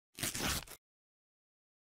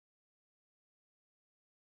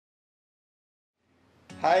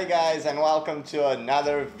Hi guys, and welcome to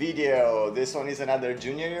another video. This one is another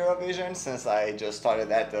Junior Eurovision since I just started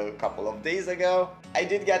that a couple of days ago. I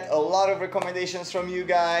did get a lot of recommendations from you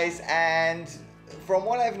guys, and from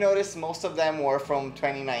what I've noticed, most of them were from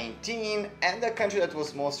 2019, and the country that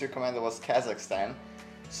was most recommended was Kazakhstan.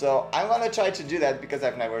 So I'm gonna try to do that because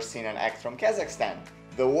I've never seen an act from Kazakhstan.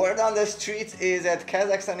 The word on the street is that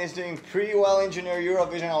Kazakhstan is doing pretty well in Junior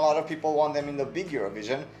Eurovision. A lot of people want them in the big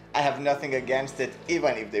Eurovision. I have nothing against it,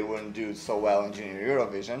 even if they wouldn't do so well in Junior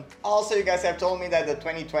Eurovision. Also, you guys have told me that the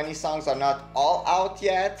 2020 songs are not all out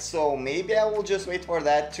yet, so maybe I will just wait for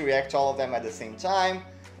that to react to all of them at the same time.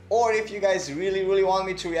 Or if you guys really want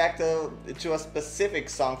me to react to a specific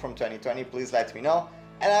song from 2020, please let me know,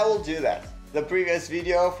 and I will do that. The previous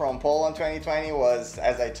video from Poland 2020 was,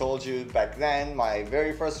 as I told you back then, my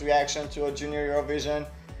very first reaction to a Junior Eurovision.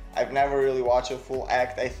 I've never really watched a full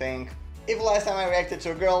act, I think. If last time I reacted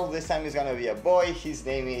to a girl, this time it's gonna be a boy. His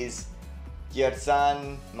name is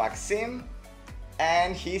Yerzhan Maxim,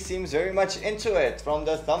 and he seems very much into it. From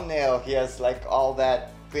the thumbnail, he has like all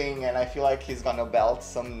that thing, and I feel like he's gonna belt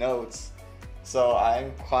some notes. So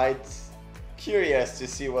I'm quite curious to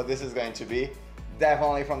see what this is going to be.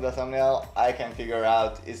 Definitely from the thumbnail, I can figure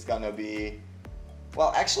out it's gonna be...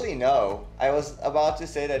 Well, actually no. I was about to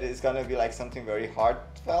say that it's gonna be like something very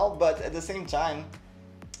heartfelt, but at the same time,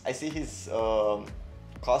 I see his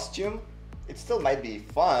costume. It still might be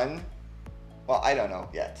fun. Well, I don't know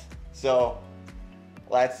yet. So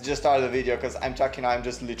let's just start the video because I'm talking now, I'm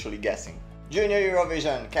just literally guessing. Junior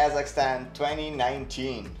Eurovision, Kazakhstan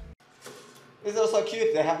 2019. This is also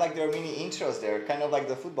cute. They have like their mini intros there, kind of like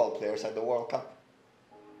the football players at the World Cup.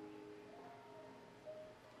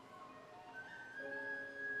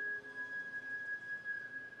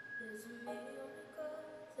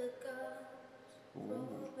 Ooh.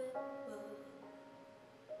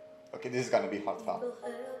 Okay, this is gonna be heartfelt.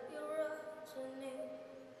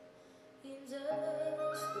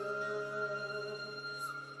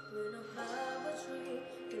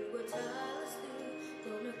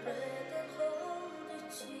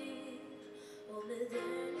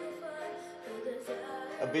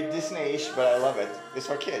 A bit Disney-ish, but I love it. It's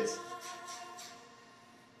for kids.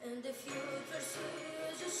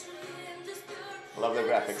 Love the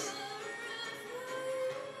graphics.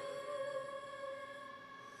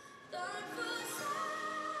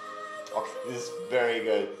 Okay, this is very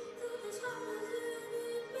good.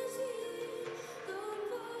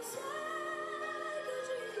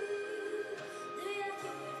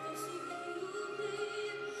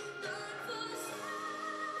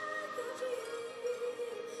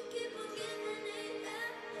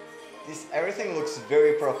 Everything looks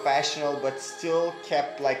very professional, but still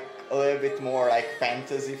kept like a little bit more like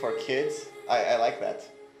fantasy for kids. I like that.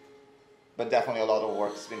 But definitely a lot of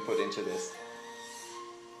work has been put into this.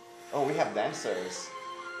 Oh, we have dancers.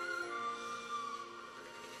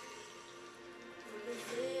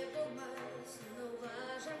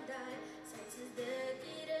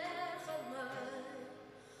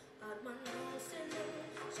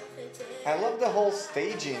 I love the whole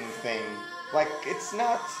staging thing. Like, it's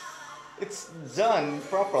done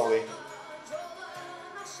properly.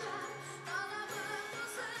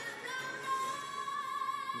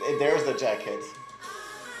 There's the jacket.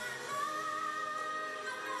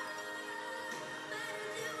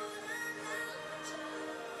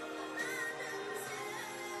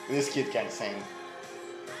 This kid can sing.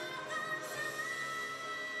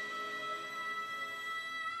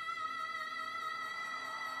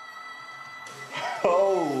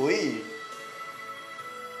 Holy!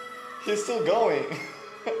 He's still going.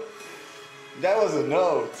 That was a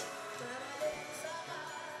note.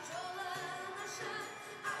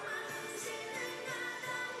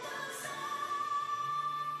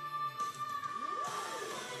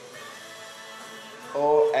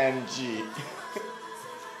 OMG.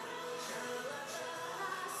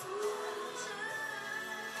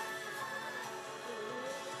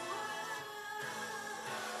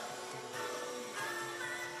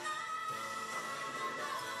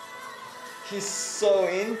 He's so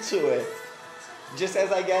into it, just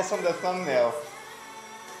as I guess on the thumbnail.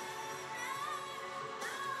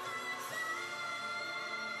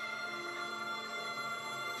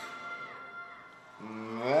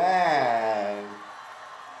 Man.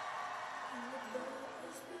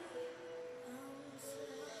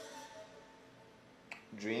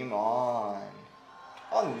 Dream on.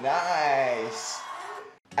 Oh, nice.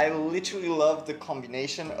 I literally love the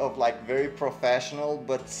combination of like very professional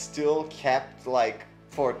but still kept like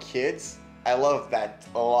for kids. I love that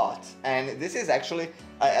a lot. And this is actually,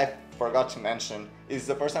 I forgot to mention, is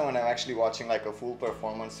the first time when I'm actually watching like a full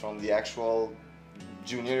performance from the actual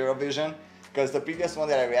Junior Eurovision, because the previous one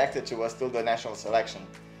that I reacted to was still the national selection.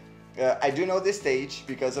 I do know this stage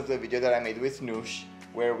because of the video that I made with Noosh,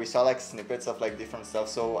 where we saw like snippets of like different stuff,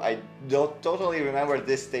 so I don't totally remember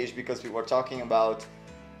this stage because we were talking about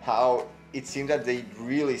how it seemed that they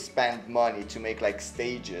really spent money to make like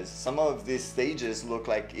stages. Some of these stages look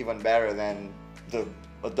like even better than the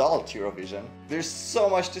adult Eurovision. There's so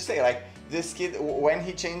much to say. Like this kid, when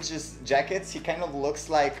he changes jackets, he kind of looks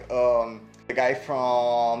like the guy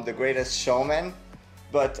from The Greatest Showman,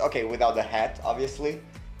 but okay, without the hat obviously.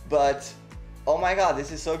 But oh my god,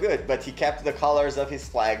 this is so good. But he kept the colors of his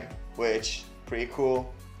flag, which pretty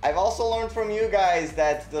cool. I've also learned from you guys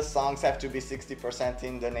that the songs have to be 60%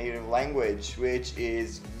 in the native language, which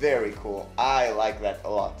is very cool. I like that a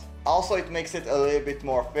lot. Also, it makes it a little bit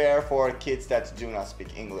more fair for kids that do not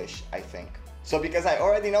speak English, I think. So because I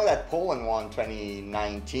already know that Poland won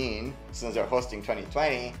 2019, since they're hosting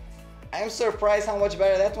 2020, I'm surprised how much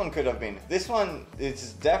better that one could have been. This one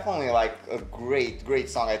is definitely like a great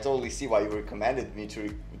song. I totally see why you recommended me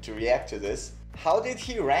to react to this. How did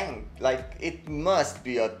he rank? Like, it must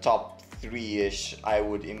be a top 3-ish, I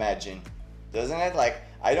would imagine. Doesn't it? Like,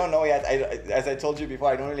 I don't know yet. As I told you before,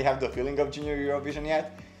 I don't really have the feeling of Junior Eurovision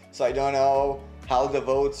yet. So I don't know how the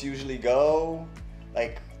votes usually go.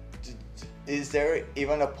 Like, is there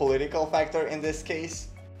even a political factor in this case?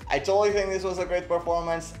 I totally think this was a great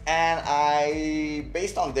performance, and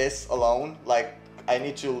based on this alone, like, I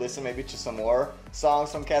need to listen maybe to some more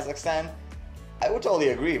songs from Kazakhstan. I would totally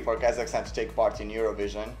agree for Kazakhstan to take part in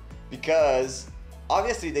Eurovision, because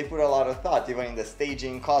obviously they put a lot of thought even in the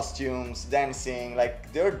staging, costumes, dancing.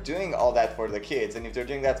 Like, they're doing all that for the kids, and if they're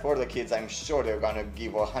doing that for the kids, I'm sure they're gonna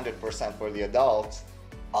give 100% for the adults.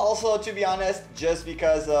 Also, to be honest, just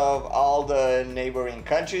because of all the neighboring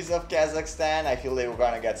countries of Kazakhstan, I feel they were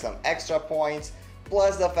gonna get some extra points,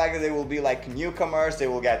 plus the fact that they will be like newcomers, they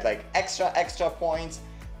will get like extra points.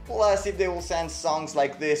 Plus, if they will send songs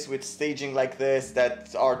like this with staging like this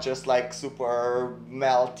that are just like super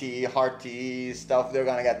melty, hearty stuff, they're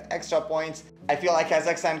gonna get extra points. I feel like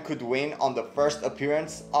Kazakhstan could win on the first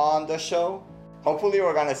appearance on the show. Hopefully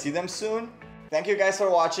we're gonna see them soon. Thank you guys for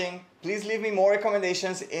watching. Please leave me more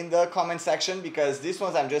recommendations in the comment section, because these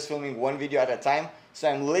ones I'm just filming one video at a time, so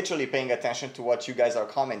I'm literally paying attention to what you guys are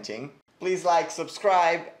commenting. Please like,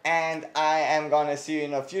 subscribe, and I am gonna see you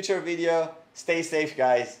in a future video. Stay safe,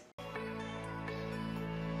 guys.